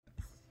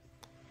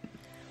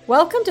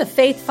Welcome to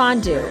Faith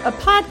Fondue, a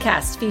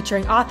podcast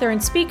featuring author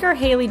and speaker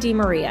Haley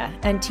DeMaria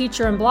and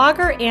teacher and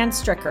blogger Ann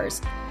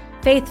Strickers.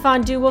 Faith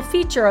Fondue will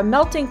feature a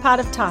melting pot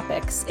of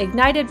topics,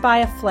 ignited by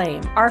a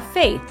flame, our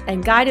faith,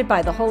 and guided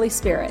by the Holy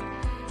Spirit.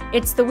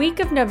 It's the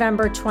week of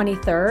November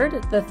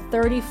 23rd, the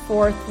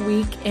 34th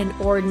week in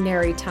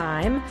Ordinary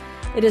Time.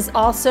 It is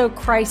also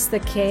Christ the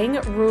King,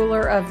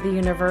 ruler of the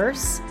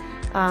universe,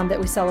 that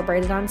we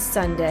celebrated on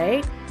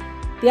Sunday.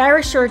 The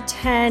Irish are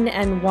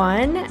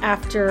 10-1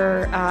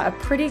 after a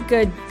pretty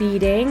good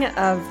beating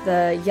of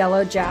the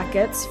Yellow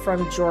Jackets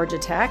from Georgia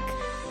Tech.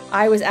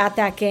 I was at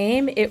that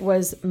game. It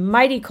was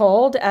mighty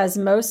cold, as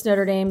most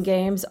Notre Dame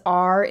games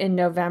are in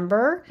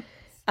November,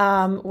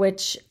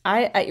 which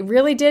I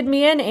really did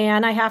me in,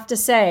 Anne, I have to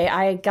say.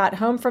 I got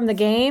home from the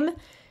game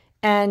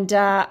and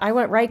I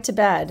went right to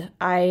bed.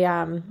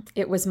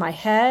 It was my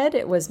head,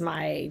 it was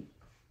my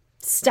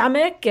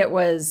stomach, it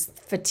was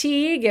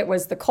fatigue, it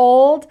was the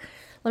cold.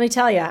 Let me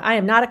tell you, I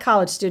am not a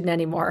college student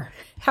anymore.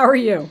 How are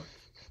you?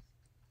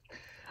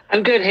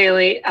 I'm good,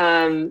 Haley.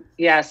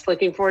 Yes,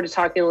 looking forward to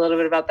talking a little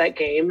bit about that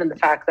game and the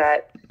fact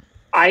that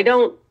I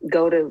don't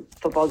go to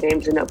football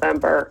games in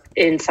November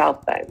in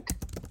South Bend.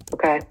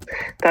 Okay,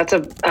 that's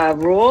a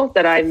rule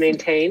that I've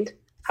maintained.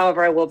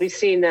 However, I will be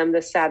seeing them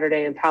this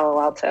Saturday in Palo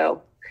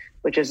Alto,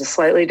 which is a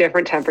slightly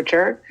different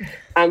temperature.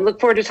 Look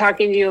forward to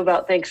talking to you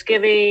about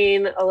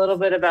Thanksgiving, a little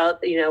bit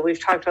about,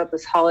 we've talked about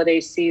this holiday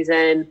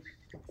season.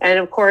 And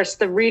of course,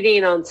 the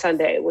reading on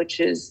Sunday, which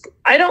is,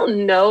 I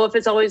don't know if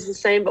it's always the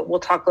same, but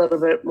we'll talk a little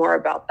bit more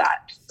about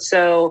that.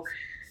 So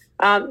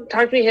talk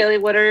to me, Haley,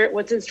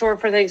 what's in store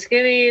for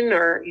Thanksgiving?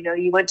 Or,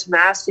 you went to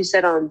Mass, you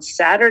said on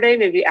Saturday,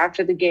 maybe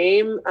after the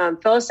game.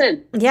 Fill us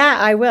in. Yeah,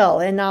 I will.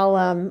 And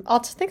I'll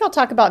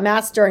talk about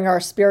Mass during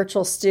our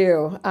spiritual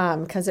stew,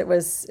 because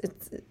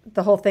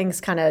the whole thing's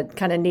kind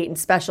of neat and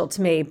special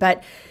to me.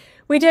 But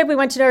we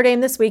went to Notre Dame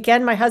this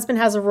weekend. My husband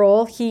has a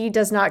rule. He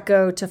does not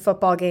go to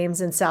football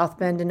games in South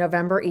Bend in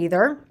November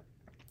either.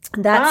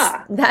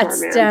 That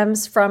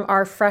stems from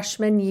our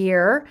freshman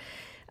year.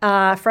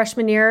 November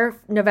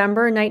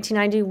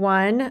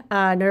 1991,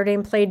 Notre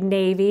Dame played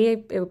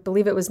Navy. I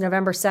believe it was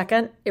November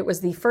 2nd. It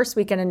was the first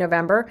weekend in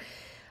November.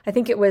 I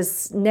think it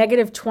was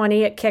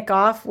 -20 at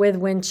kickoff with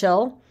wind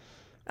chill.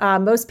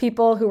 Most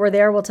people who were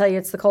there will tell you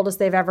it's the coldest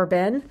they've ever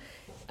been.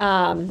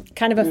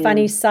 Kind of a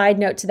funny side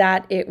note to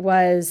that, it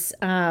was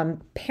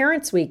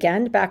Parents'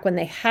 Weekend back when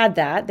they had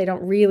that. They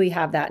don't really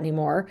have that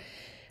anymore.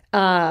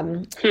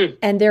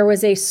 And there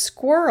was a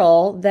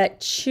squirrel that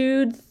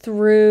chewed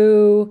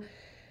through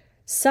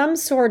some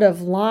sort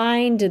of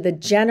line to the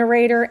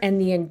generator, and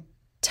the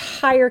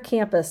entire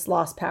campus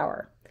lost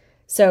power.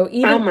 So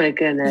even, oh my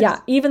goodness. Yeah,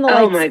 even the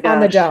lights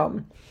on the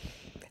dome.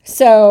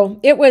 So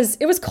it was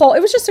cold.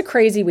 It was just a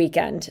crazy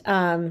weekend.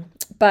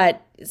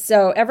 But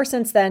so ever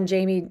since then,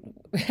 Jamie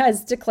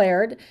has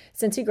declared,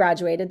 since he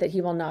graduated, that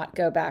he will not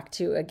go back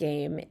to a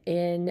game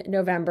in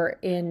November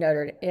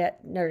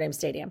at Notre Dame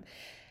Stadium.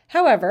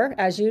 However,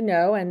 as you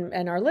know,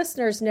 and our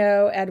listeners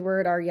know,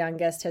 Edward, our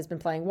youngest, has been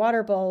playing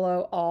water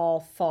polo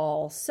all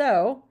fall.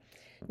 So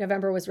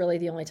November was really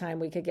the only time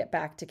we could get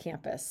back to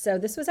campus. So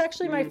this was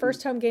actually my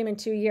first home game in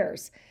 2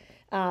 years,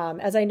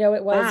 as I know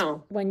it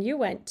was when you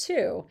went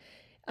too.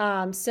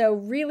 So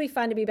really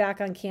fun to be back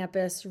on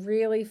campus,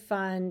 really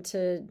fun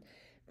to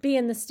be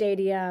in the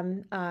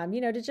stadium,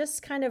 to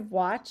just kind of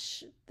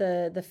watch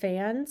the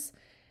fans,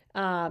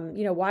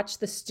 watch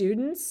the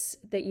students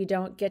that you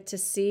don't get to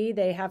see.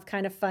 They have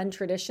kind of fun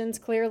traditions,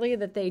 clearly,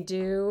 that they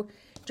do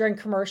during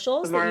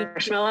commercials. The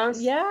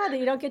marshmallows? That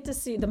you don't get to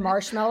see. The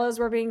marshmallows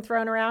were being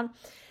thrown around.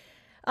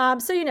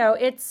 So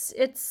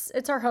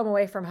it's our home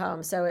away from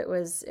home. So it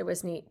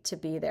was neat to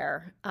be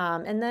there.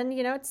 And then,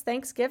 it's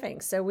Thanksgiving.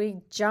 So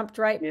we jumped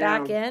right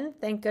back in.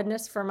 Thank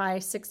goodness for my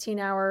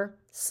 16-hour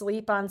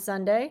sleep on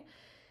Sunday.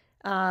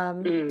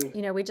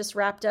 We just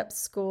wrapped up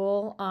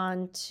school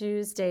on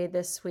Tuesday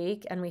this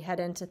week, and we head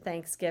into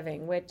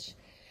Thanksgiving, which,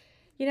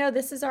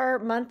 this is our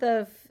month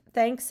of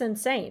thanks and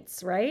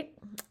saints, right?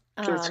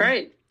 That's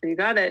right. You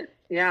got it.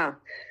 Yeah.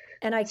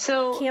 And I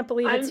can't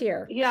believe it's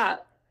here. Yeah.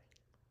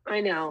 I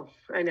know.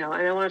 And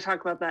I want to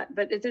talk about that.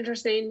 But it's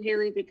interesting,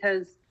 Haley,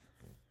 because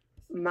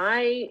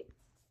my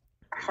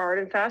hard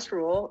and fast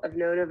rule of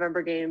no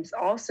November games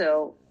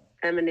also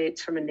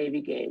emanates from a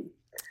Navy game.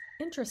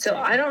 Interesting. So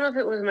I don't know if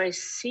it was my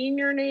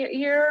senior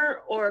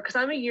year or because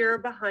I'm a year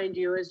behind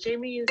you. Is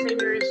Jamie the same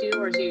year as you,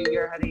 or is he a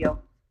year ahead of you?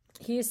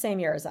 He's same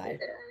year as I.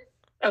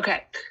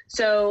 Okay.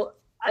 So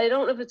I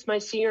don't know if it's my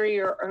senior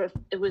year or if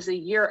it was a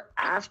year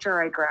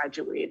after I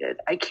graduated.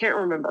 I can't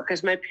remember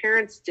because my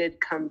parents did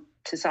come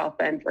to South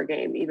Bend for a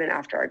game even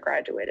after I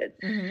graduated.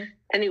 Mm-hmm.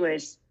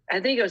 Anyways,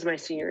 I think it was my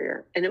senior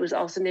year, and it was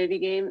also Navy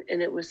game,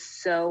 and it was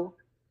so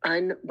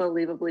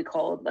unbelievably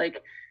cold.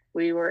 Like,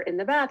 we were in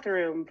the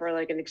bathroom for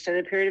like an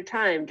extended period of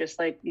time, just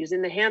like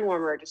using the hand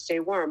warmer to stay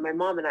warm. My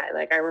mom and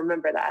I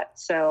remember that.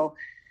 So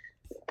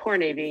poor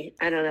Navy.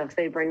 I don't know if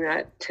they bring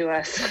that to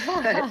us,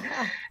 but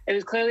it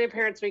was clearly a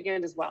parents'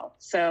 weekend as well.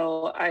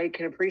 So I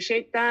can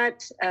appreciate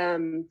that.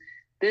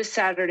 This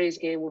Saturday's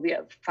game will be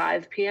at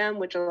 5 p.m.,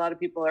 which a lot of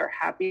people are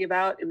happy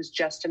about. It was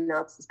just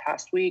announced this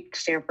past week.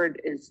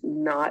 Stanford is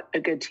not a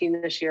good team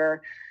this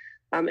year.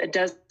 It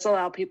does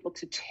allow people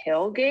to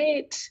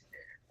tailgate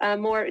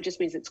more. It just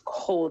means it's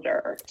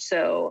colder.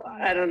 So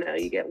I don't know.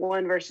 You get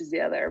one versus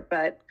the other.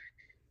 But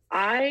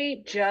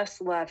I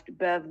just left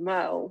Bev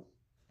Mo.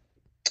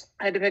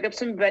 I had to pick up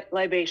some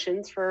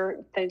libations for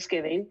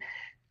Thanksgiving.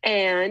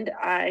 And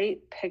I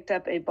picked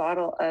up a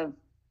bottle of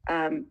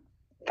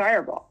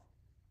Fireball.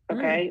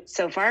 Okay.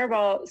 So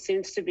Fireball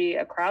seems to be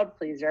a crowd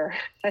pleaser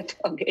at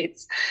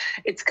tailgates.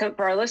 It's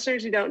for our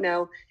listeners who don't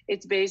know,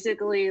 it's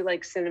basically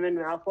like cinnamon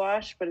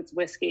mouthwash, but it's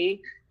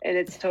whiskey and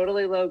it's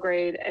totally low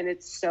grade. And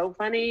it's so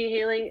funny,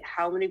 Haley,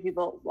 how many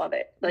people love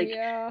it. Like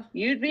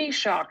you'd be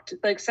shocked.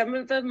 Like some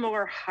of the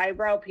more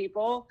highbrow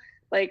people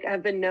like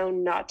have been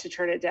known not to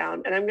turn it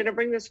down. And I'm going to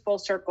bring this full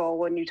circle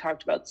when you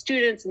talked about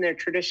students and their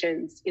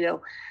traditions. You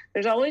know,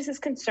 there's always this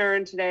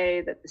concern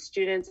today that the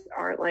students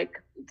aren't like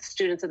the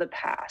students of the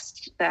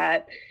past,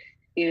 that,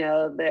 you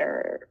know,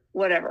 they're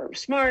whatever,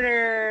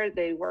 smarter,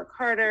 they work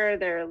harder,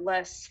 they're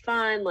less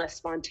fun, less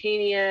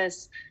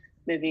spontaneous,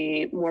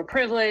 maybe more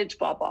privileged,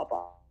 blah, blah,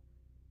 blah.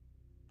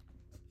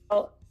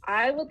 Well,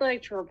 I would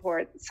like to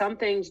report that some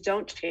things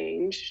don't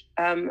change.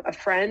 A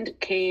friend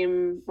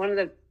came, one of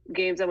the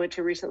games I went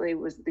to recently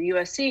was the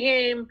USC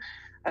game.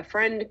 A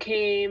friend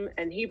came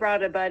and he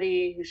brought a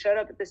buddy who showed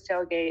up at this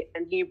tailgate,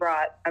 and he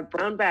brought a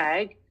brown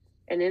bag,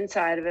 and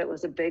inside of it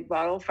was a big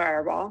bottle of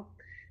Fireball.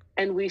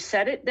 And we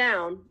set it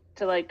down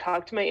to like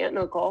talk to my aunt and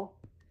uncle.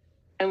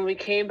 And when we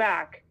came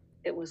back,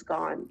 it was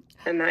gone.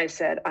 And I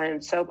said, I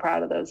am so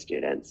proud of those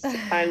students.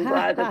 I'm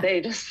glad that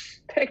they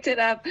just picked it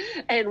up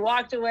and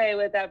walked away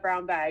with that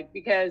brown bag,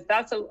 because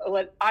that's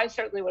what I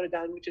certainly would have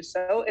done, which is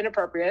so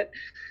inappropriate,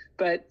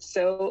 but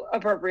so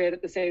appropriate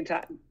at the same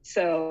time.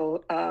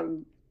 So,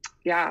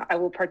 yeah, I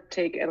will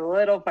partake in a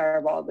little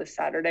Fireball this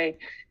Saturday.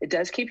 It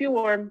does keep you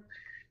warm.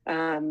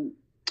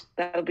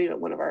 That'll be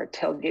one of our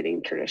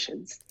tailgating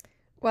traditions.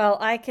 Well,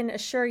 I can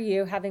assure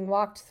you, having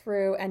walked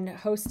through and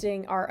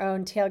hosting our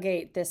own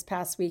tailgate this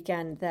past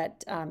weekend,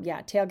 that,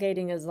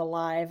 tailgating is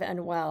alive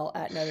and well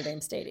at Notre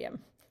Dame Stadium.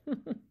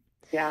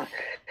 Yeah.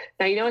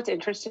 Now, you know what's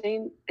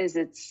interesting is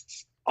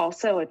it's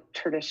also a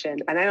tradition,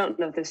 and I don't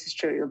know if this is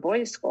true at your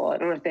boys' school. I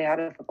don't know if they had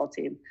a football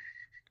team.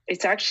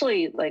 It's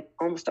actually like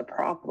almost a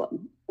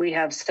problem. We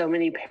have so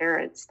many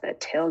parents that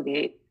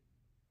tailgate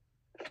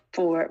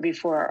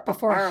before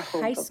our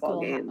high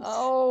school games.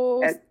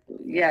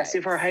 Yes,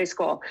 before high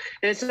school.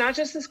 And it's not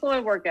just the school I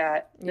work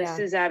at. This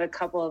is at a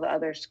couple of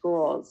other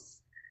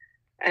schools.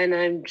 And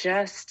I'm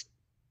just,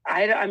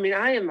 I am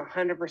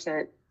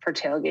 100% for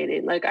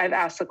tailgating. Like, I've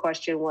asked the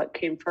question, what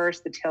came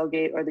first, the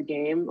tailgate or the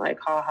game? Like,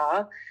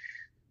 haha.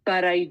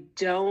 But I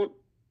don't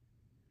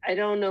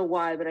know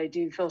why, but I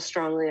do feel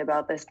strongly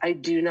about this. I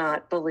do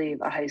not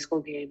believe a high school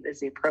game is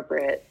the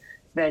appropriate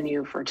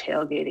venue for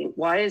tailgating.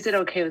 Why is it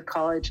okay with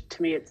college?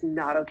 To me, it's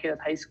not okay with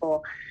high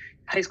school.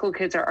 High school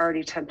kids are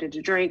already tempted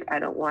to drink. I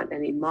don't want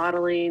any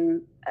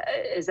modeling.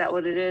 Is that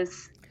what it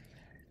is?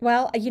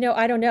 Well,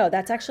 I don't know.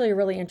 That's actually a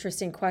really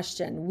interesting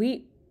question.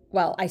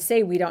 I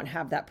say we don't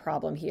have that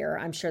problem here.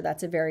 I'm sure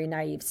that's a very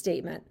naive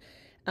statement.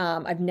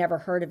 I've never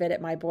heard of it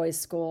at my boys'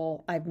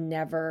 school. I've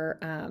never,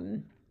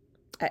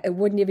 it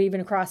wouldn't have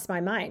even crossed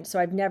my mind. So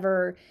I've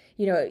never,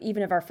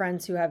 even of our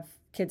friends who have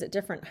kids at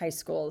different high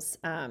schools,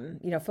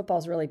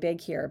 football's really big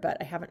here, but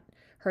I haven't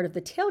heard of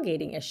the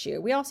tailgating issue.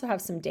 We also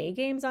have some day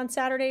games on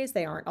Saturdays.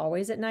 They aren't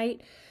always at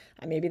night.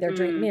 Maybe they're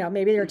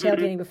maybe they're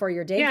tailgating before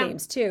your day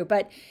games too.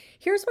 But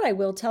here's what I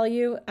will tell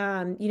you.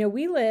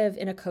 We live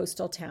in a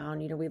coastal town.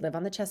 We live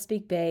on the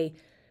Chesapeake Bay.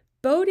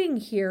 Boating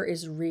here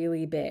is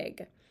really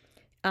big.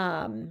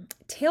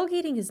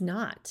 Tailgating is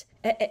not.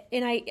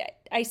 And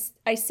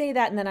I say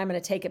that, and then I'm going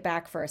to take it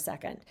back for a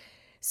second.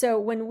 So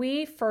when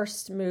we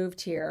first moved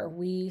here,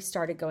 we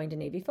started going to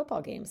Navy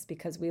football games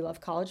because we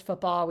love college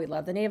football. We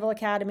love the Naval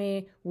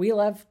Academy. We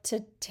love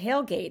to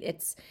tailgate.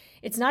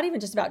 It's not even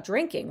just about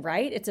drinking,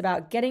 right? It's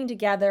about getting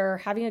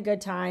together, having a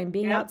good time,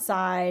 being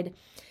outside.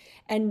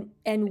 And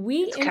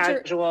it's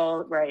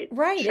casual, right?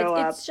 Right.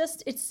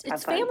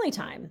 It's family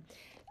time.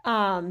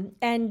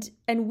 And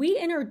we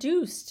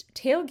introduced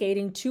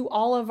tailgating to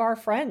all of our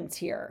friends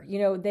here.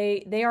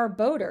 They are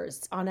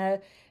boaters. On a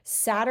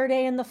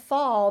Saturday in the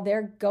fall,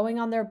 they're going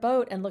on their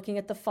boat and looking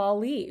at the fall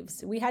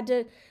leaves. We had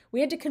to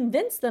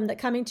convince them that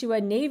coming to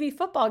a Navy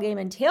football game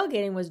and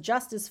tailgating was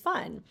just as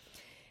fun.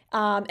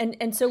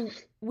 And so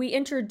we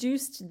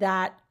introduced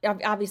that.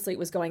 Obviously it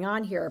was going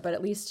on here, but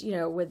at least,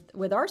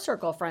 with our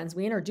circle of friends,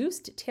 we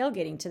introduced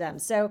tailgating to them.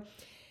 So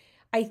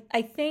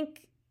I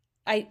think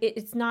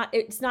it's not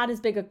as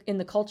big in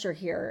the culture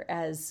here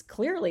as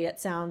clearly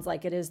it sounds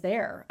like it is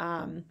there.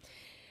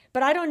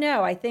 But I don't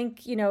know. I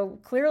think,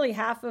 clearly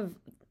half of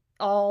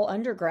all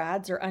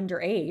undergrads are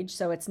underage.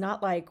 So it's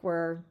not like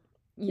you're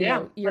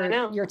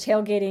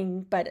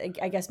tailgating, but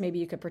I guess maybe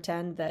you could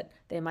pretend that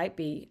they might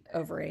be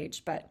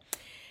overage. But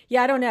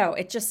yeah, I don't know.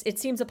 It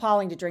seems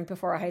appalling to drink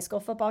before a high school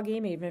football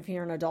game, even if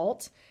you're an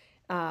adult.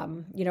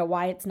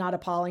 Why it's not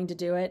appalling to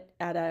do it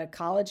at a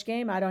college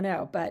game, I don't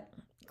know, but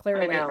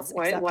clearly I know. it's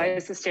Why accepted.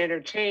 is the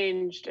standard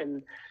changed?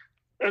 And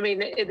I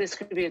mean, this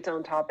could be its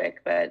own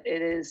topic, but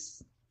it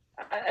is,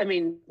 I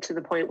mean, to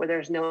the point where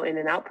there's no in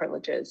and out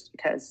privileges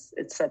because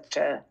it's such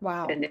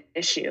an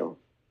issue.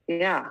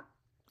 Yeah.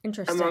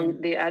 Interesting.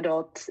 Among the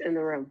adults in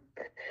the room.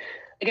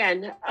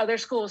 Again, other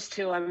schools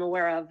too, I'm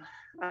aware of.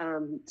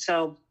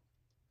 So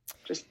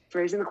just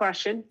raising the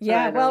question.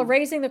 Yeah, well,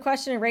 raising the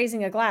question and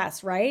raising a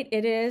glass, right?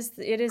 It is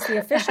the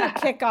official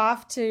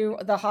kickoff to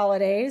the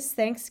holidays.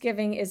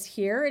 Thanksgiving is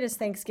here. It is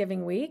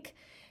Thanksgiving week.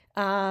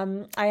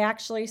 I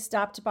actually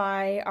stopped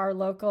by our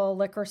local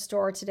liquor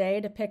store today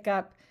to pick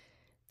up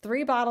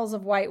 3 bottles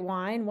of white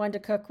wine, 1 to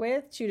cook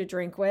with, 2 to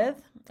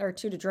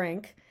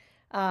drink.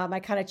 I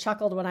kind of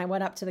chuckled when I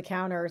went up to the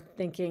counter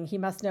thinking he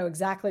must know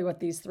exactly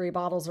what these 3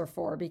 bottles are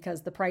for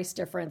because the price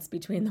difference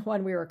between the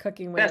one we were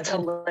cooking with That's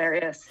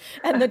hilarious.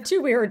 and the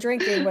 2 we were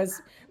drinking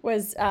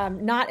was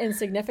not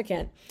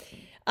insignificant.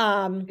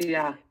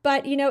 Yeah.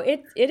 But,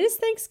 it is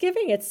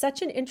Thanksgiving. It's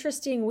such an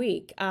interesting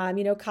week.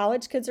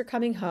 College kids are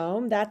coming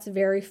home. That's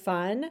very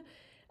fun.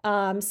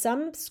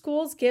 Some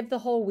schools give the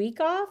whole week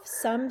off.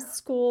 Some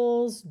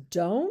schools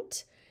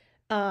don't.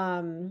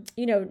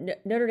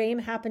 Notre Dame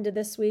happened to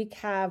this week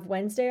have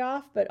Wednesday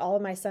off, but all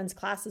of my son's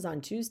classes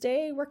on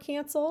Tuesday were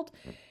canceled.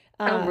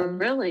 Oh,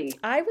 really?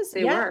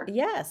 They were.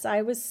 Yes,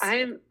 I was.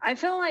 I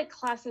feel like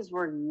classes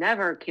were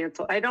never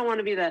canceled. I don't want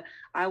to be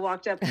I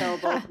walked uphill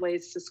both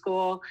ways to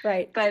school.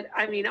 Right. But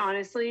I mean,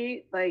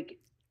 honestly, like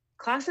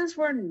classes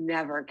were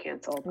never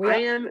canceled. I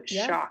am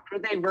shocked. Were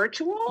they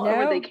virtual or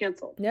were they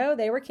canceled? No,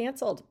 they were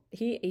canceled.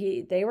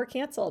 They were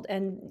canceled.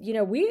 And,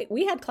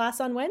 we had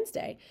class on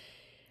Wednesday.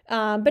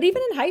 But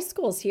even in high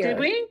schools here. Did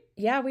we?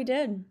 Yeah, we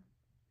did.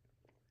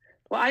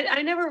 Well,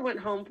 I never went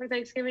home for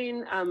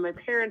Thanksgiving. My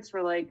parents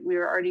were like, we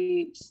were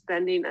already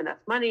spending enough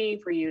money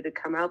for you to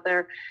come out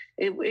there.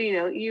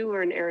 You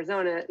were in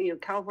Arizona,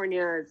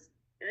 California is,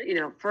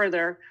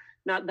 further,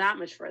 not that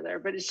much further,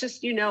 but it's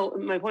just,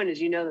 my point is,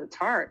 that it's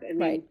hard. I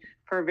mean,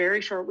 for a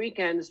very short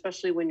weekend,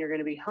 especially when you're going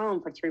to be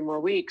home for 3 more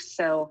weeks.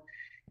 So,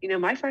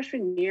 my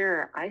freshman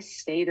year, I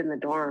stayed in the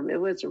dorm. It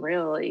was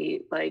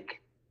really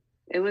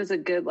it was a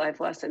good life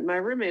lesson. My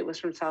roommate was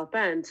from South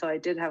Bend, so I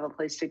did have a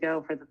place to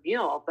go for the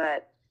meal,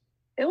 but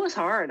it was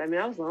hard. I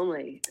mean, I was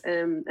lonely,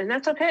 and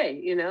that's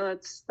okay.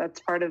 That's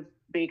part of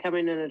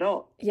becoming an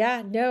adult.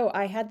 Yeah, no,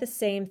 I had the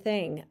same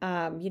thing.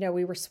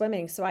 We were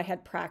swimming, so I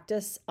had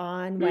practice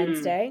on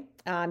Wednesday.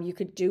 You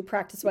could do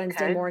practice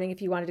Wednesday morning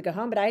if you wanted to go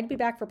home, but I had to be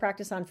back for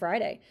practice on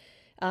Friday.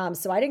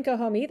 So I didn't go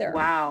home either.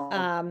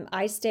 Wow.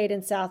 I stayed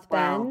in South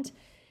Bend.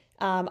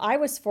 I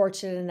was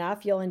fortunate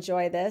enough, you'll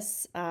enjoy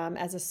this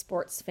as a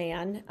sports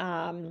fan.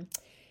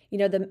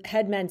 The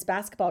head men's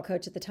basketball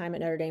coach at the time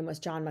at Notre Dame was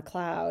John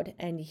McLeod,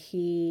 and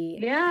he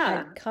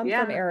had come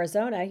from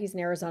Arizona. He's an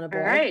Arizona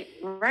boy.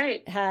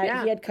 Right. He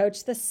had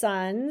coached the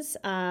Suns.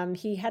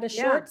 He had a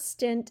short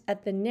stint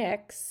at the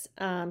Knicks,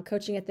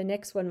 coaching at the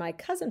Knicks when my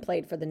cousin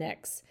played for the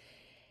Knicks.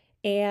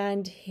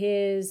 And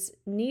his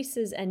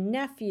nieces and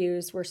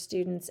nephews were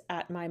students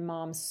at my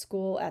mom's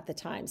school at the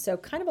time. So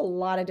kind of a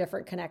lot of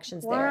different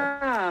connections there.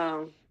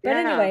 Wow. But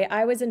anyway,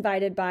 I was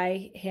invited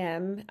by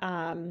him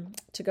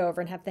to go over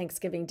and have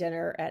Thanksgiving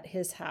dinner at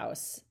his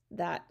house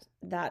that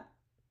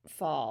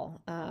fall,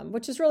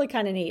 which is really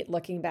kind of neat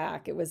looking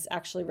back. It was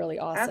actually really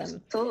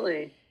awesome.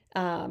 Absolutely.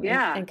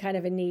 And kind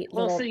of a neat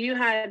little... Well, so you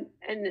had,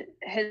 and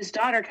his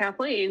daughter,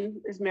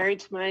 Kathleen, is married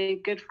to my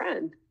good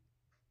friend,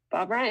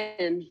 Bob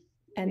Ryan.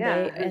 And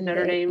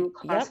Notre Dame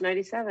class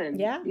 97.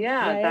 Yeah.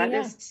 That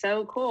is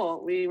so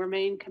cool. We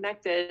remain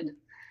connected.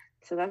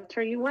 So that's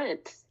where you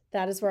went.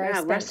 That is where I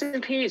spent. Rest in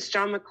peace,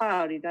 John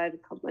McLeod. He died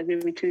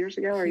maybe 2 years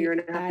ago or a year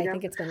and a half ago. I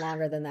think it's been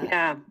longer than that.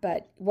 Yeah.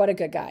 But what a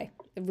good guy.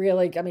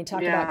 Really, I mean,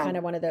 talk about kind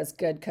of one of those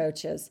good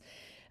coaches.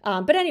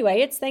 But anyway,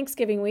 it's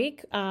Thanksgiving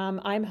week.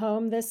 I'm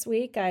home this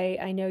week.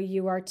 I know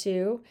you are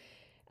too.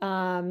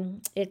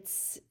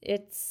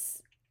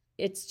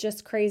 It's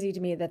just crazy to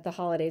me that the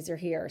holidays are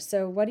here.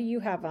 So what do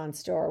you have on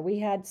store? We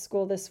had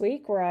school this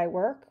week where I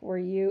work. Were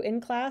you in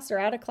class or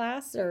out of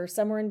class or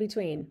somewhere in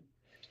between?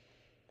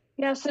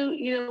 Yeah, so,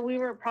 we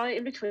were probably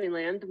in between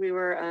land.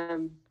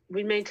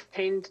 We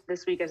maintained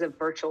this week as a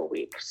virtual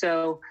week.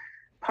 So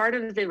part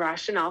of the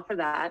rationale for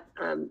that,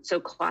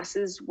 all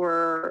classes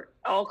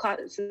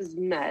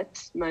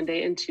met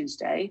Monday and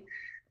Tuesday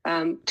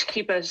to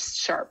keep us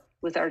sharp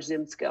with our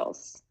Zoom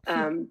skills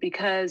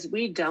because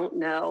we don't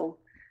know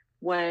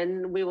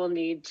when we will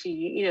need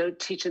to,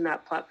 teach in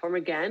that platform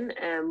again.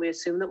 And we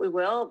assume that we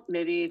will.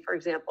 Maybe, for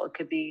example, it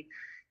could be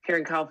here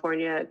in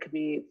California, it could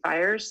be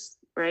fires,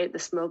 right? The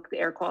smoke, the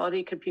air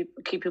quality could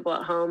keep people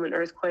at home, an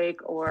earthquake,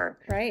 or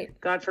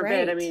God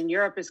forbid. I mean,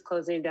 Europe is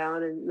closing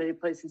down in many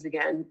places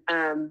again.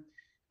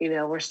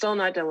 We're still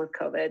not done with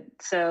COVID.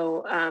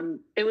 So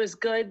it was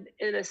good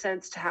in a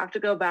sense to have to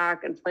go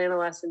back and plan a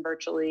lesson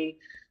virtually.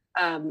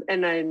 And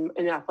then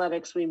in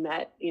athletics, we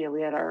met,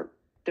 we had our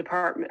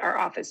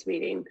office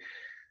meeting.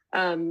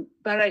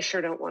 But I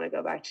sure don't want to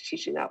go back to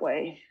teaching that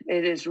way.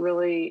 It is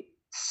really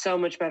so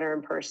much better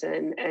in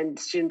person, and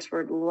students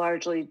were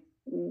largely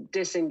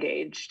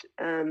disengaged.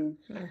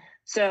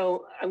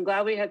 So I'm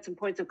glad we had some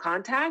points of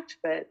contact,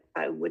 but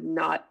I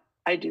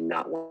do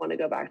not want to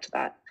go back to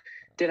that.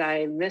 Did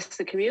I miss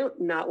the commute?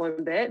 Not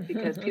one bit,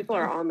 because people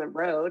are on the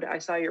road. I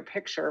saw your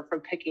picture from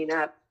picking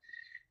up,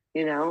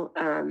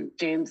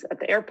 James at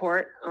the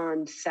airport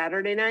on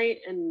Saturday night.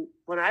 And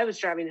when I was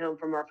driving home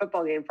from our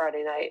football game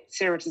Friday night,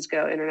 San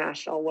Francisco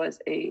International was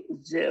a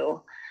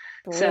zoo.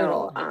 Brutal.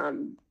 So,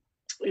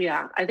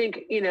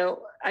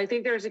 I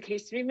think there's a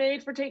case to be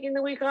made for taking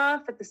the week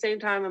off. At the same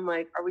time, I'm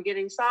like, are we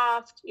getting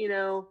soft?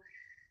 It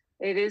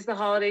is the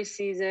holiday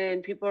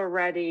season. People are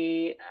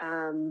ready.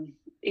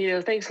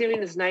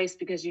 Thanksgiving is nice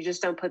because you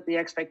just don't put the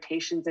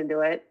expectations into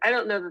it. I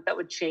don't know that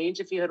would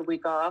change if you had a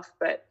week off,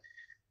 but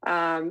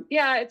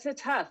it's a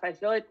tough. I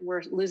feel like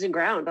we're losing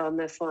ground on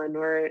this one,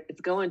 where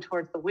it's going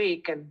towards the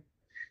week. And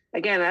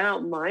again, I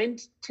don't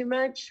mind too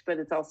much, but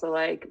it's also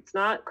like, it's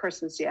not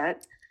Christmas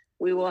yet.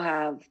 We will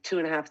have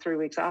 2.5, 3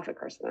 weeks off at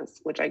Christmas,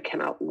 which I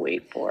cannot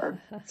wait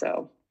for.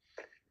 So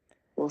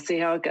we'll see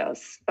how it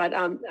goes. But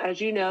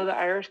as you know, the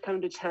Irish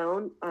come to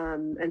town.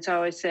 And so I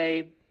always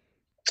say,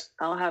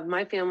 I'll have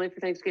my family for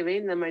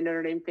Thanksgiving, then my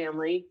Notre Dame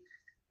family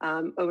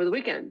over the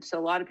weekend. So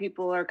a lot of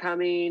people are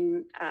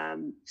coming.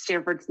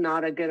 Stanford's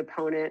not a good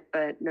opponent,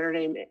 but Notre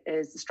Dame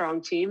is a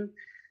strong team.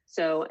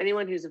 So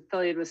anyone who's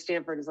affiliated with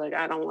Stanford is like,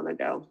 I don't want to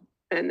go.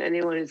 And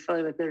anyone who's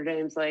affiliated with Notre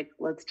Dame's like,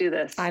 let's do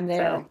this. I'm there.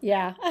 So,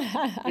 yeah.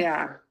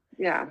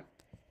 Yeah.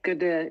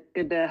 Good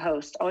to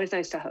host. Always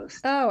nice to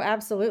host. Oh,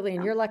 absolutely.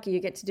 And you're lucky you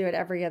get to do it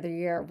every other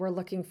year. We're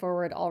looking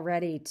forward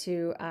already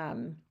to,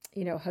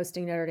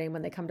 hosting Notre Dame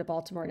when they come to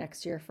Baltimore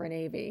next year for an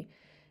AV.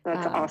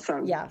 That's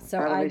awesome. Yeah. So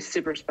that'll be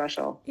super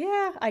special.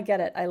 Yeah, I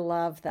get it. I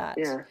love that.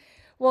 Yeah.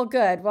 Well,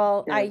 good.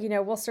 Well, yeah.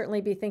 We'll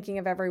certainly be thinking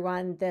of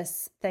everyone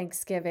this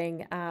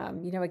Thanksgiving.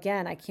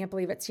 Again, I can't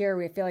believe it's here.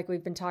 We feel like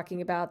we've been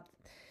talking about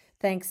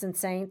thanks and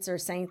saints, or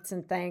saints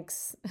and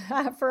thanks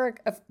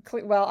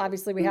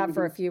obviously we have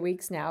for a few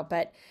weeks now,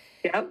 but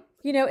yep.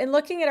 In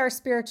looking at our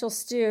spiritual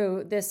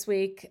stew this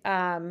week,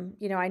 I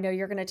know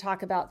you're going to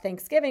talk about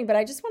Thanksgiving, but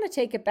I just want to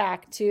take it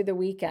back to the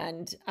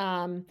weekend.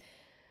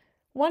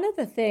 One of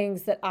the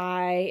things that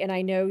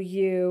I know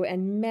you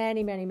and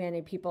many, many,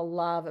 many people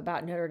love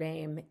about Notre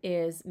Dame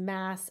is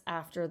Mass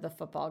after the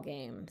football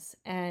games.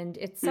 And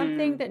it's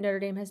something that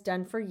Notre Dame has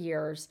done for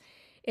years.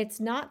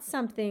 It's not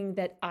something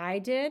that I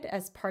did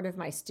as part of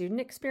my student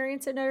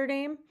experience at Notre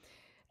Dame.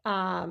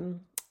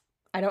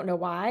 I don't know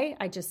why.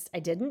 I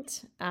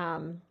didn't.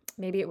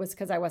 Maybe it was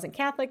because I wasn't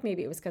Catholic.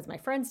 Maybe it was because my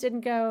friends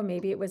didn't go.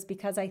 Maybe it was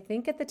because I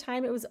think at the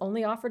time it was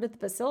only offered at the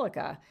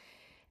Basilica.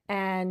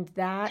 And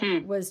that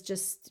was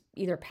just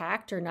either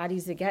packed or not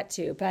easy to get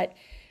to. But,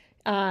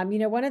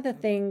 one of the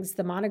things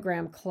the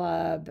Monogram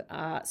Club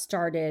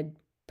started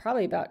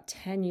probably about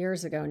 10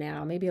 years ago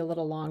now, maybe a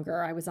little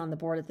longer. I was on the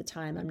board at the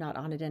time. I'm not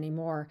on it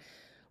anymore.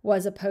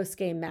 Was a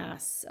post-game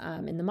Mass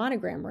in the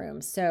Monogram room.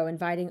 So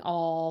inviting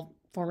all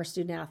former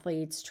student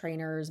athletes,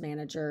 trainers,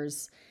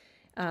 managers,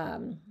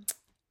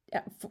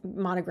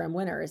 Monogram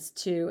winners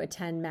to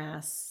attend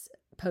Mass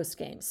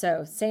post-game.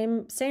 So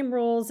same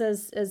rules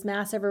as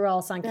Mass everywhere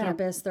else on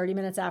campus. 30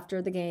 minutes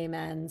after the game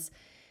ends,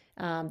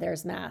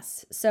 there's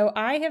Mass. So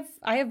I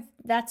have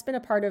that's been a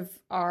part of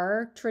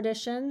our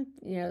tradition,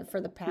 for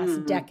the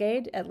past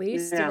decade at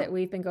least, that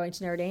we've been going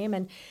to Notre Dame.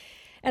 And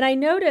I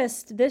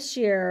noticed this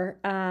year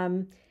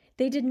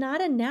they did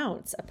not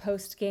announce a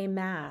post-game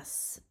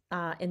Mass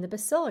in the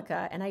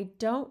Basilica, and I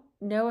don't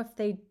know if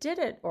they did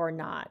it or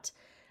not.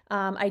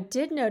 I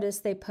did notice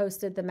they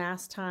posted the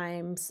Mass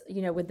times,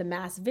 with the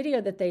Mass video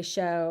that they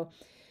show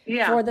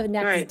for the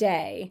next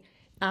day.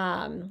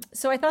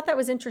 So I thought that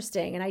was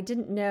interesting, and I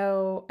don't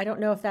know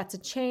if that's a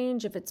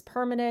change, if it's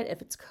permanent,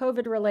 if it's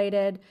COVID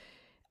related.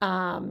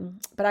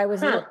 But I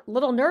was a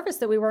little nervous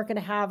that we weren't going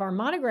to have our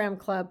Monogram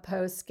Club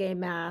post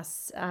game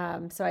Mass.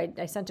 So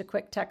I sent a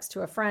quick text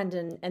to a friend,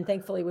 and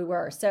thankfully we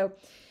were. So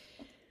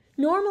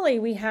normally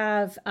we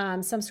have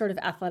some sort of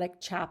athletic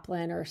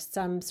chaplain or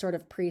some sort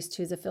of priest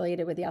who's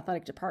affiliated with the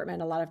athletic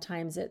department. A lot of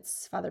times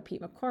it's Father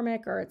Pete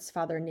McCormick or it's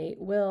Father Nate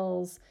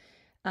Wills.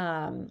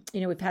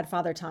 We've had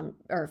Father Doyle,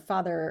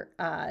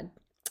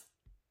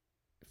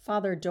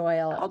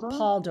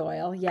 Paul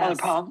Doyle. Yes. Father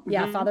Paul. Mm-hmm.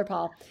 Yeah. Father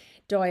Paul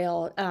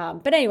Doyle.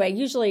 But anyway,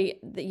 usually,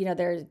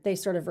 they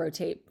sort of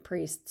rotate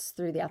priests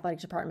through the athletic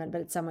department,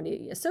 but it's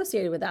somebody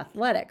associated with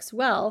athletics.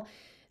 Well,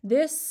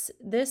 this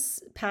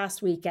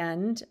past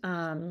weekend,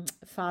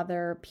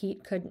 Father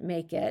Pete couldn't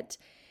make it.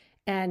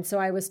 And so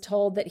I was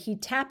told that he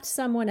tapped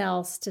someone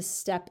else to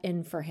step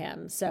in for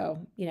him.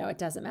 So, it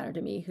doesn't matter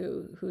to me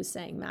who's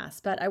saying Mass.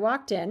 But I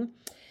walked in,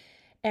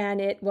 and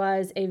it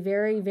was a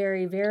very,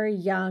 very, very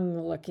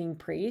young-looking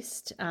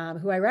priest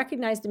who I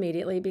recognized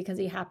immediately because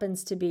he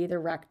happens to be the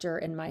rector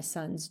in my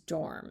son's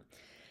dorm.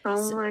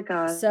 Oh, my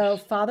gosh. So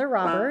Father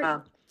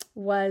Robert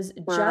was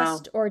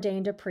just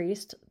ordained a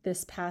priest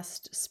this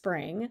past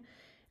spring.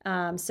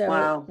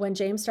 When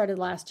James started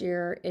last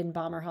year in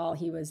Bomber Hall,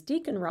 he was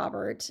Deacon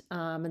Robert.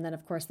 And then,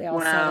 of course, they all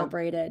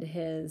celebrated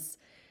his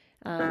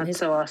That's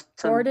so awesome.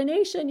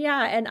 Ordination.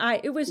 Yeah. And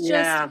it was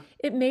just,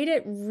 it made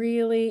it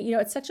really,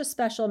 it's such a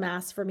special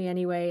mass for me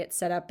anyway. It's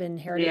set up in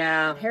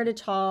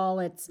Heritage Hall.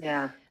 It's,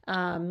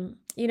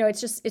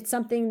 it's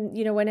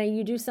something, when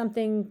you do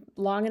something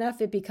long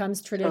enough, it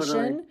becomes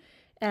tradition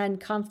and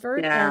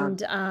comfort. Yeah.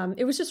 And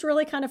it was just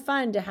really kind of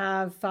fun to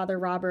have Father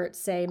Robert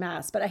say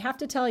mass. But I have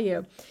to tell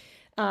you,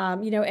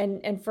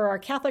 and for our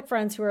Catholic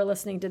friends who are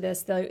listening to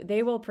this,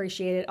 they will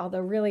appreciate it. Although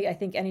really, I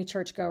think any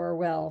churchgoer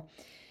will.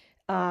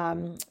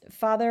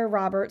 Father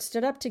Robert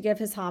stood up to give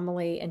his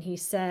homily, and he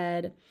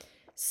said,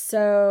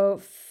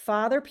 "So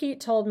Father Pete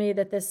told me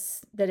that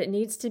it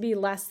needs to be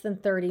less than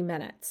 30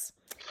 minutes."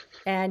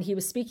 And he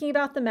was speaking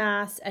about the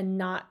Mass and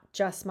not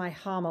just my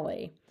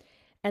homily.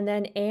 And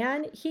then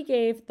Anne, he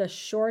gave the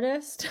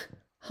shortest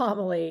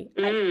homily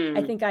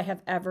I think I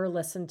have ever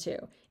listened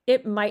to.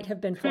 It might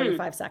have been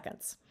 45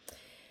 seconds.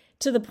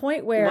 To the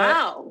point where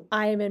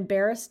I am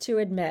embarrassed to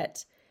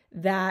admit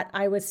that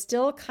I was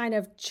still kind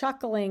of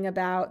chuckling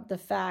about the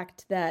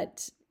fact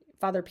that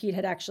Father Pete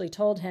had actually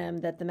told him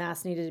that the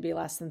Mass needed to be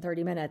less than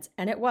 30 minutes.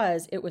 And it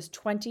was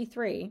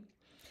 23.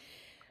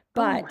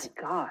 But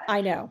oh my God.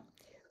 I know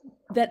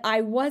that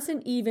I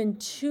wasn't even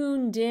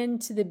tuned in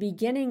to the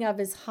beginning of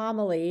his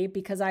homily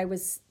because I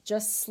was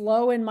just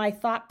slow in my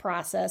thought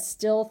process,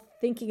 still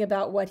thinking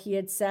about what he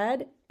had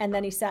said. And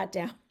then he sat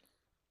down.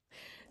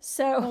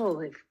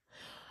 So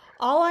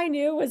all I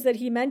knew was that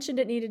he mentioned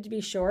it needed to be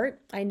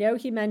short. I know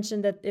he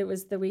mentioned that it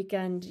was the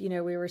weekend,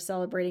 we were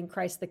celebrating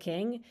Christ the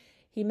King.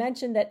 He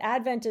mentioned that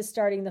Advent is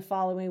starting the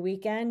following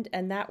weekend,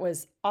 and that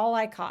was all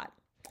I caught.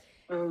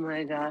 Oh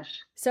my gosh.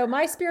 So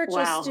my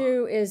spiritual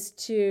stew is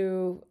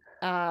to...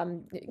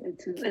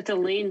 it's a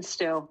lean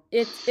stew.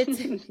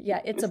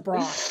 It's a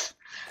broth.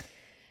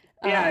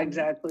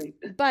 Exactly.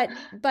 But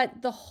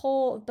the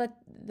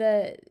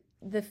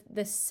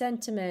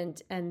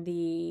sentiment and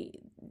the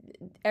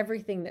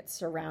everything that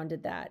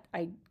surrounded that,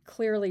 I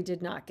clearly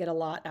did not get a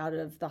lot out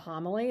of the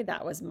homily.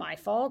 That was my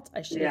fault.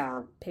 I should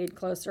have paid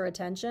closer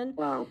attention.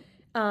 Wow.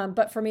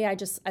 But for me, I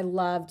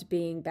loved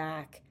being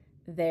back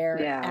there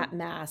at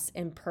Mass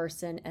in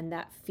person, and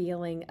that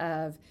feeling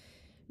of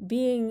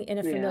being in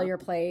a familiar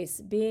place,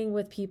 being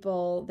with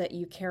people that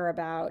you care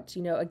about,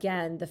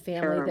 again, the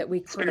family that we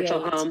create.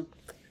 Spiritual home.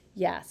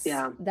 Yes.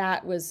 Yeah.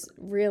 That was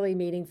really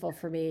meaningful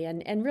for me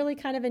and really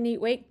kind of a neat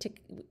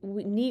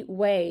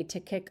way to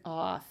kick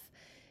off,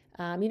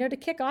 to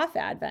kick off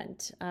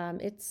Advent.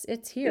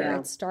 It's here. Yeah.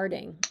 It's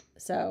starting.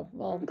 So,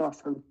 that's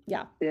awesome.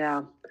 Yeah.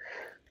 Yeah.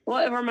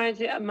 Well, it reminds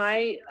me of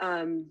my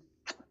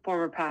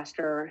former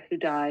pastor who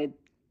died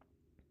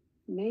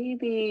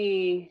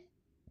maybe,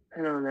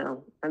 I don't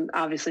know. I'm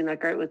obviously not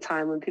great with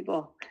time when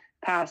people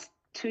pass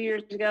 2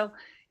 years ago.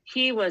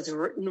 He was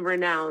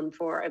renowned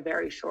for a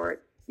very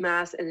short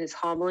Mass in his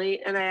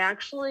homily. And I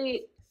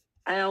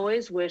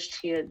always wished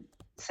he had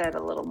said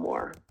a little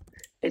more.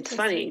 It's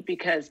funny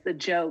because the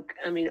joke,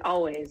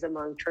 always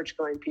among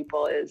church-going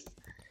people is,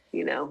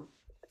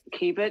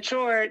 keep it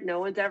short. No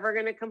one's ever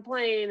going to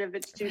complain if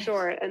it's too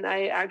short. And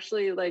I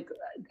actually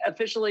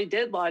officially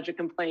did lodge a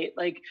complaint.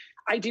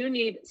 I do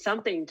need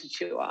something to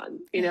chew on,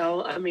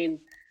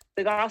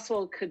 the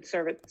gospel could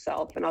serve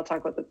itself, and I'll talk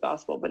about the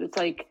gospel, but it's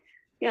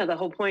the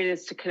whole point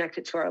is to connect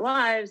it to our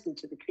lives and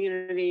to the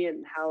community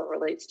and how it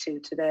relates to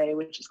today,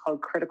 which is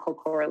called critical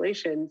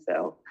correlation.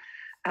 So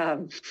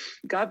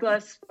God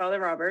bless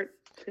Father Robert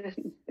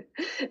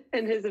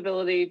and his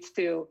ability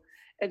to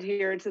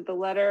adhere to the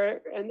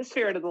letter and the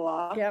spirit of the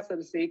law, so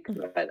to speak.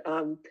 But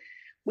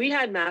we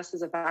had Mass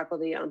as a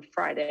faculty on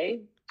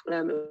Friday.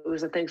 It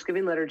was a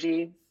Thanksgiving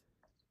liturgy.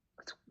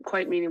 It's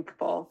quite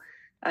meaningful.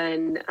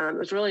 And it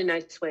was a really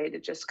nice way to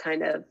just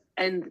kind of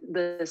end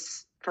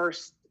this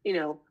first,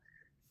 end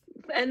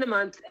the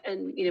month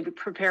and,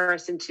 prepare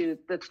us into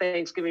the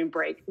Thanksgiving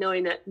break,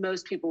 knowing that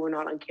most people were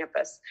not on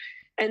campus.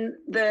 And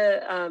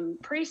the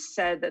priest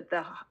said that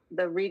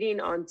the reading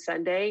on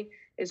Sunday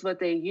is what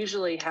they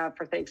usually have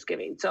for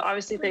Thanksgiving. So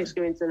obviously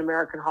Thanksgiving is an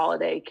American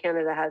holiday.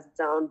 Canada has its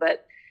own,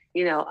 but,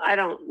 I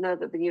don't know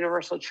that the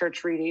universal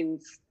church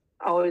readings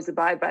always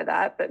abide by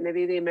that, but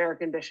maybe the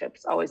American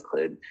bishops always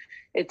include.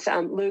 It's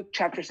Luke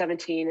chapter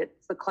 17.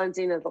 It's the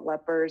cleansing of the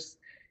lepers.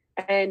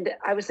 And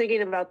I was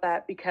thinking about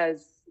that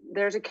because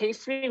there's a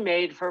case to be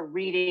made for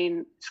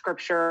reading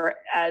scripture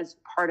as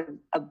part of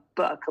a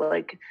book,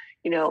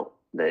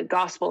 the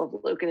Gospel of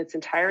Luke in its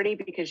entirety,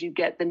 because you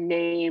get the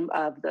name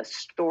of the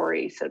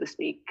story, so to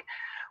speak.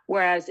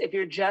 Whereas if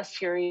you're just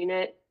hearing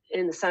it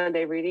in the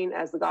Sunday reading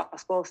as the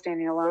gospel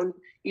standing alone,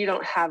 you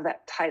don't have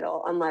that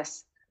title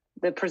unless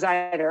the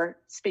presider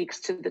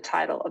speaks to the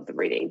title of the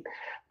reading.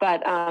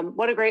 But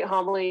what a great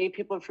homily.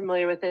 People are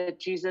familiar with it.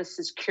 Jesus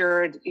has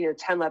cured,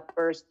 10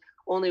 lepers.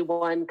 Only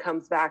one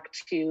comes back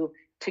to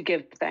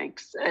give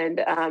thanks.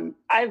 And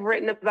I've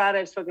written about it,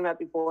 I've spoken about it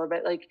before,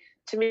 but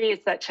to me,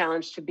 it's that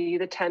challenge to be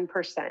the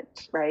 10%,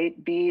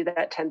 right? Be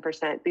that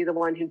 10%, be the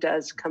one who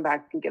does come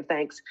back and give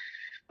thanks.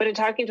 But in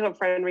talking to a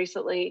friend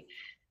recently,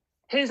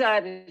 his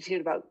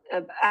attitude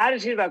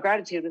about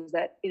gratitude is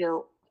that,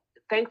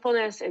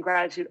 thankfulness and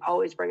gratitude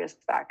always bring us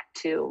back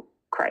to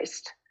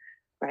Christ.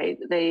 right?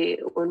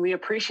 When we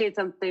appreciate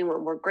something,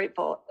 when we're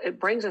grateful, it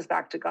brings us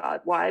back to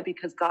God. Why?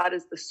 Because God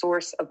is the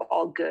source of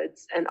all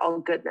goods and all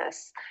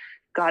goodness.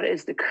 God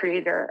is the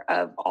creator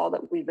of all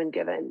that we've been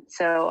given.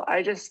 So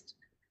I just,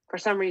 for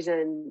some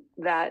reason,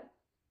 that,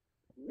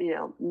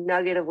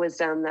 nugget of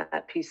wisdom,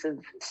 that piece of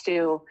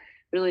stew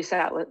really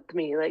sat with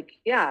me. Like,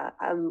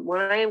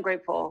 when I am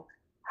grateful,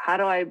 how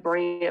do I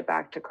bring it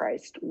back to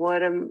Christ?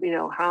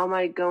 How am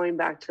I going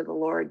back to the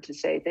Lord to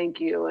say thank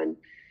you,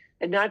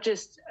 and not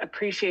just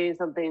appreciating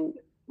something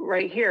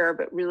right here,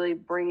 but really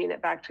bringing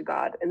it back to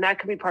God. And that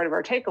can be part of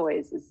our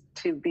takeaways, is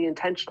to be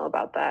intentional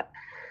about that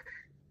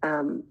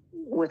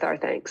with our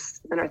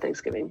thanks and our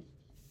Thanksgiving.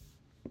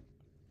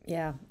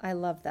 Yeah, I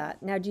love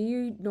that. Now, do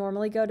you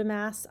normally go to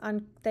Mass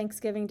on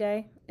Thanksgiving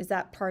Day? Is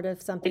that part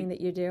of something that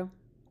you do?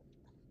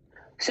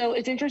 So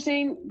it's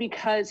interesting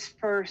because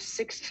for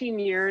 16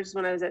 years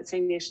when I was at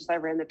St. Ignatius, I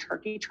ran the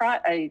turkey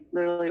trot. I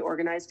literally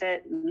organized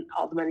it, and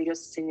all the money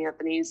goes to St.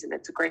 Anthony's, and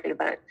it's a great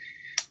event.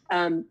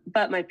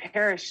 But my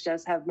parish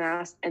does have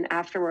Mass, and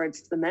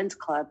afterwards the men's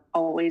club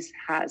always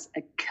has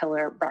a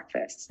killer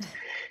breakfast.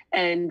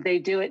 And they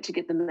do it to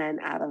get the men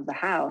out of the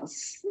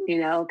house,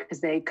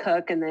 because they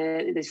cook, and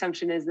the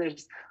assumption is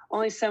there's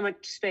only so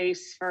much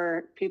space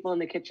for people in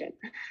the kitchen.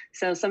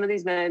 So some of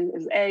these men,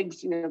 there's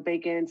eggs,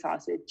 bacon,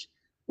 sausage.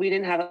 We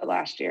didn't have it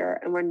last year,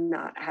 and we're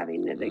not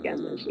having it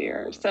again this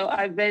year. So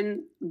I've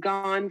been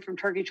gone from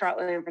Turkey Trot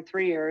Land for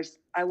 3 years.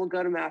 I will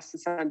go to Mass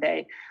this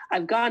Sunday.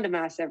 I've gone to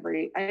Mass I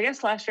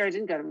guess last year I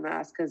didn't go to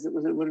Mass because it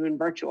would have been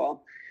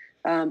virtual.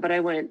 But I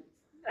went.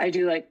 I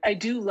do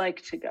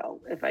like to go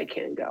if I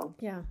can go.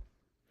 Yeah.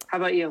 How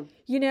about you?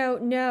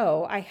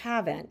 No, I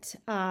haven't.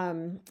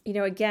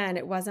 Again,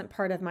 it wasn't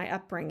part of my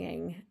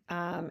upbringing.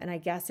 And I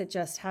guess it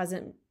just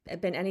hasn't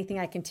been anything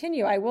I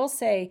continue. I will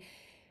say,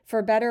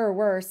 for better or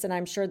worse, and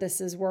I'm sure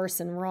this is worse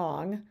and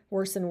wrong,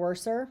 worse and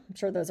worser. I'm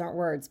sure those aren't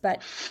words,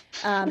 but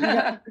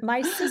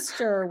my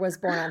sister was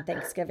born on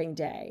Thanksgiving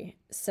Day.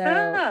 So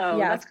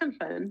that's kind of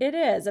fun. It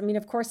is. I mean,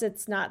 of course,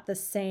 it's not the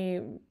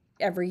same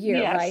every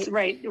year,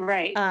 right?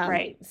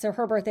 Right. So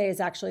her birthday is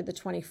actually the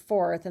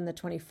 24th, and the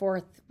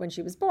 24th when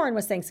she was born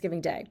was Thanksgiving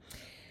Day.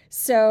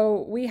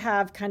 So we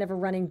have kind of a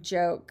running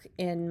joke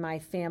in my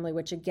family,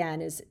 which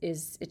again is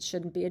it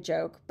shouldn't be a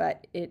joke,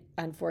 but it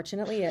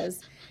unfortunately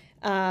is.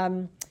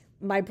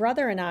 My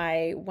brother and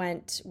I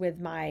went with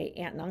my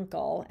aunt and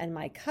uncle and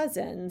my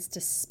cousins to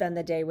spend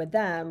the day with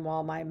them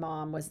while my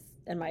mom was,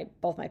 and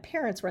both my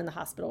parents were in the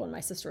hospital when my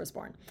sister was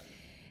born.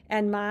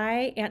 And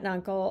my aunt and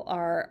uncle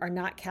are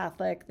not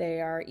Catholic.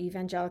 They are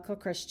evangelical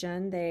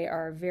Christian. They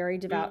are very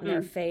devout in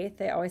their faith.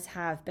 They always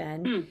have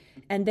been.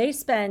 And they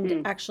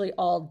spend actually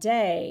all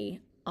day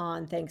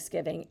on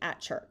Thanksgiving at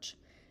church.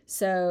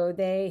 So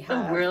they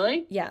have... Oh,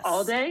 really? Yes.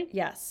 All day?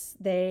 Yes.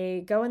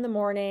 They go in the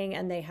morning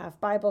and they have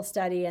Bible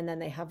study, and then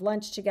they have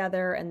lunch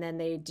together, and then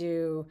they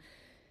do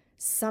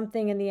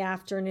something in the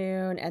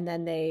afternoon, and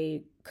then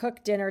they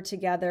cook dinner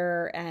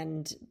together,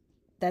 and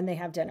then they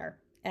have dinner.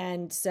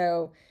 And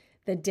so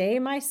the day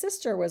my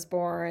sister was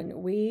born,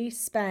 we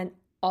spent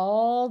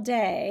all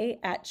day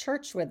at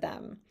church with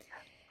them.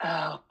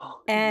 Oh,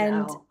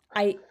 and no.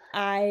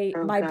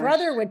 My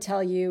brother would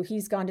tell you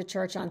he's gone to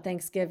church on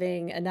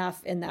Thanksgiving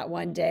enough in that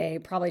one day,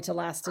 probably to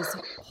last his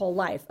whole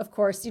life. Of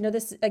course,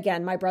 this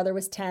again, my brother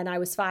was 10, I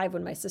was 5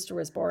 when my sister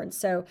was born.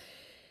 So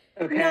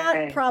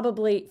not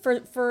probably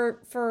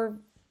for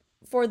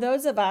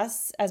those of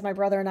us, as my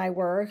brother and I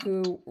were,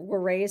 who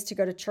were raised to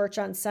go to church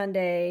on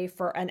Sunday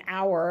for an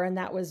hour, and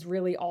that was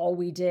really all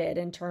we did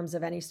in terms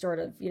of any sort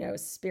of,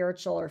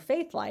 spiritual or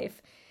faith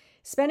life.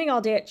 Spending all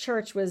day at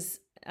church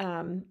was, I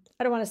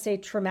don't want to say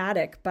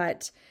traumatic,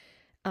 but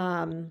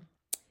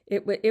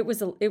it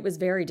was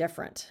very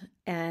different.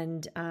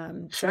 And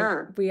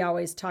sure. So we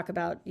always talk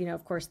about,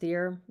 of course, the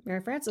year Mary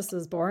Frances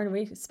was born,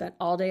 we spent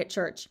all day at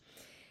church.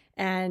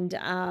 And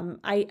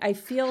I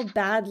feel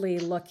badly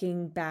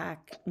looking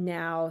back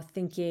now,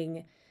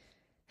 thinking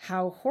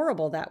how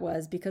horrible that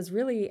was, because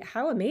really,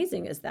 how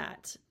amazing is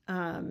that?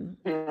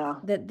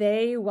 That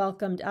they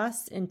welcomed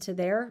us into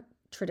their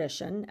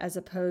tradition as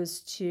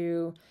opposed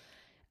to,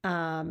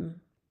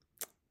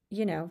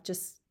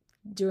 just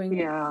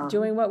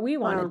doing what we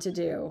wanted to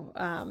do.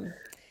 I've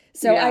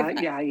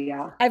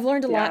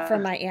learned a lot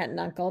from my aunt and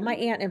uncle. My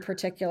aunt in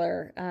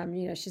particular,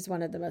 she's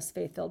one of the most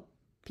faith-filled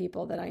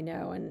people that I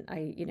know, and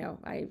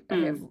I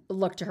have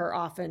looked to her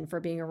often for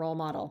being a role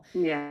model.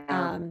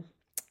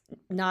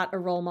 Not a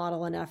role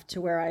model enough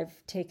to where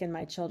I've taken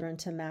my children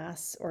to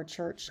Mass or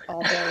church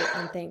all day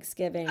on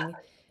Thanksgiving,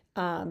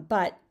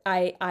 but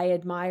I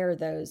admire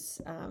those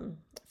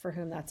for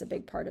whom that's a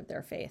big part of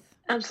their faith.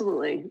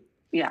 Absolutely.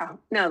 Yeah.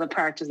 No, the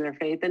practice of their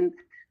faith. And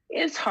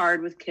it's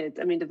hard with kids.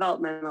 I mean,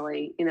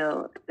 developmentally,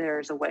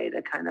 there's a way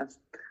to kind of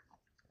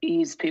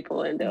ease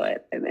people into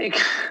it, I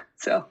think.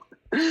 So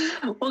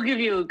we'll give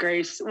you a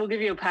grace. We'll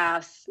give you a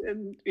pass.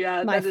 And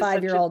my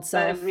 5-year-old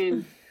self. I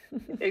mean,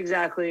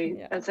 exactly.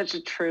 Yeah. That's such a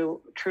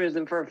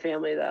truism for a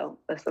family, though.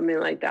 Something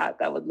like that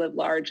would live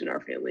large in our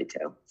family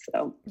too.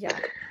 So yeah.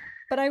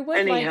 But I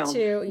would like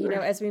to,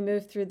 as we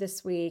move through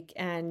this week,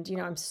 and,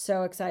 I'm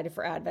so excited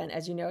for Advent.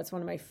 As you know, it's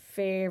one of my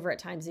favorite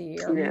times of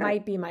year. Yeah.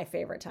 Might be my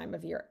favorite time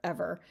of year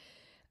ever.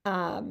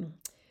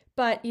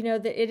 But,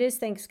 it is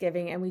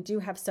Thanksgiving, and we do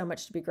have so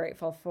much to be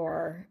grateful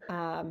for.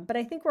 But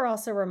I think we're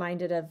also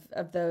reminded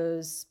of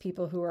those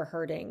people who are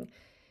hurting,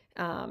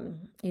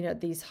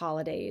 these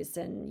holidays.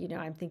 And,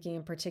 I'm thinking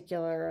in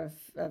particular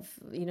of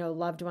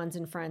loved ones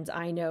and friends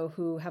I know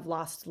who have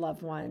lost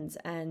loved ones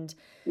and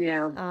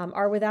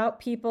are without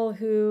people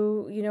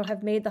who,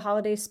 have made the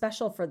holidays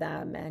special for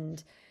them.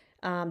 And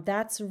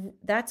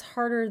that's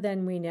harder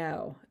than we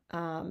know.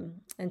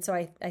 And so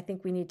I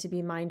think we need to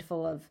be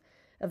mindful of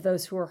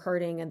those who are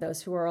hurting and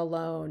those who are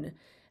alone,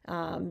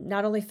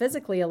 not only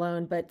physically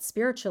alone, but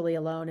spiritually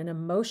alone and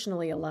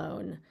emotionally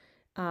alone.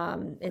 I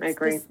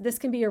agree. This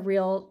can be a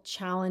real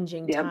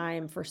challenging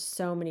time for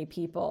so many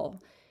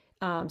people.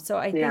 So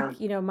I think,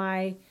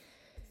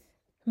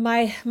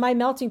 my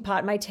melting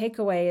pot, my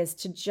takeaway is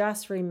to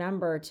just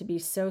remember to be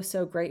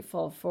so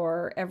grateful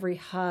for every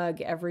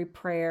hug, every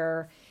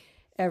prayer,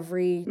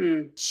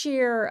 every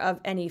cheer of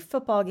any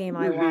football game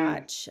I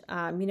watch,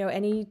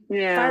 any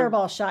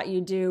fireball shot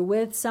you do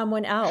with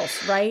someone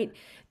else, right?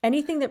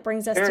 Anything that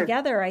brings us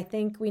together. I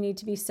think we need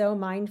to be so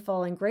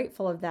mindful and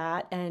grateful of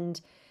that.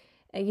 And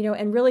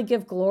really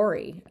give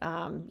glory,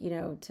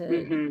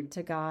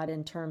 to God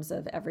in terms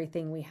of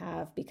everything we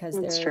have, because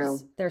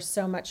there's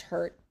so much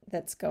hurt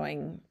that's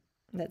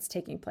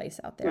taking place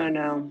out there. I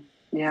know.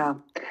 Yeah.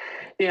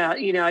 Yeah.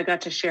 I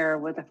got to share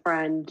with a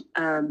friend,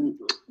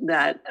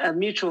 that a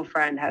mutual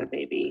friend had a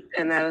baby,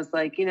 and I was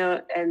like,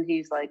 and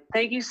he's like,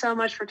 thank you so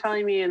much for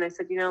telling me. And I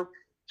said,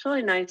 it's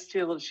really nice to be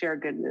able to share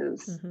good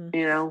news,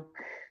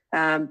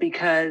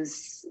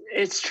 because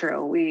it's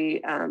true.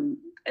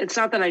 It's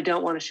not that I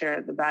don't want to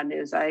share the bad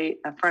news. A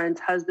friend's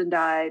husband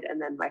died, and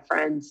then my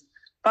friend's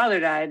father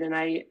died. And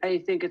I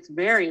think it's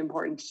very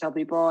important to tell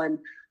people. And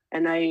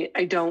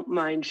I don't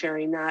mind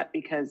sharing that,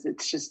 because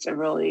it's just a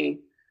really,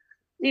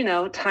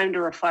 time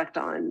to reflect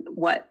on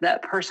what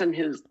that person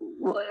who's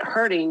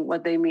hurting,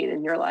 what they mean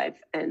in your life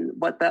and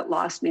what that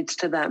loss means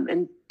to them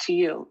and to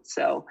you.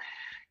 So,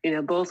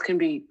 both can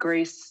be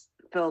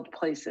grace-filled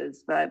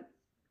places, but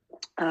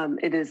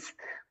it is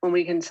when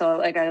we can,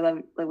 I love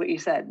what you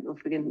said,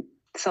 if we can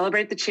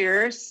celebrate the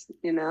cheers,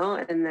 and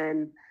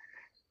then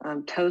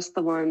toast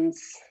the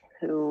ones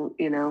who,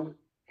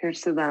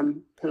 here's to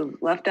them who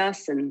left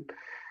us, and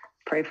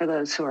pray for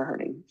those who are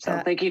hurting.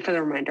 So thank you for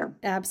the reminder.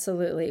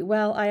 Absolutely.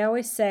 Well, I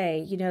always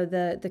say,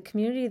 the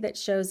community that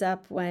shows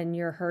up when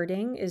you're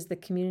hurting is the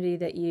community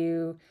that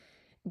you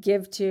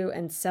give to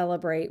and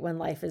celebrate when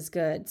life is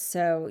good.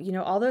 So,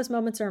 all those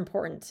moments are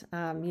important.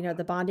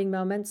 The bonding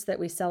moments that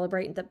we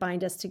celebrate that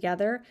bind us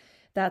together,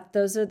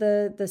 those are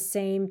the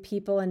same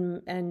people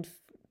and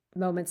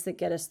moments that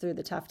get us through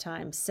the tough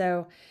times.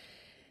 So,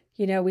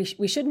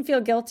 we shouldn't feel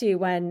guilty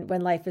when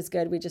life is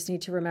good. We just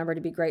need to remember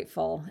to be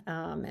grateful,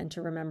 and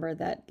to remember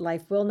that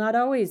life will not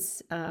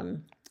always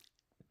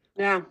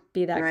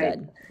be that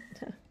good.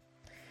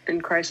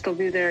 And Christ will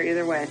be there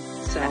either way.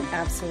 So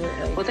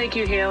absolutely. Well, thank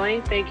you,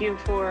 Haley. Thank you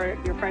for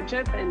your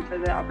friendship and for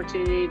the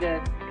opportunity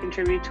to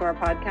contribute to our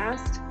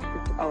podcast.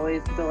 It's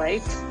always a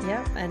delight.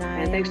 Yep.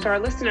 And thanks to our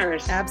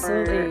listeners.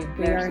 Absolutely.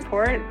 For their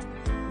support.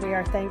 We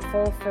are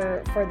thankful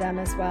for them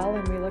as well,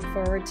 and we look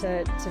forward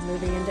to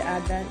moving into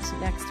Advent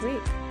next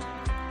week.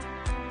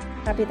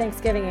 Happy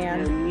Thanksgiving,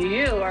 Anne. And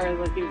you are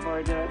looking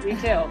forward to it. Me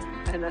too.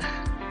 And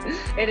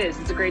it is.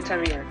 It's a great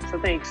time of year. So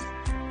thanks.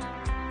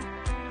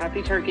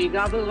 Happy turkey.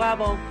 Gobble,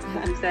 gobble,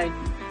 as we say.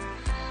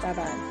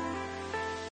 Bye-bye.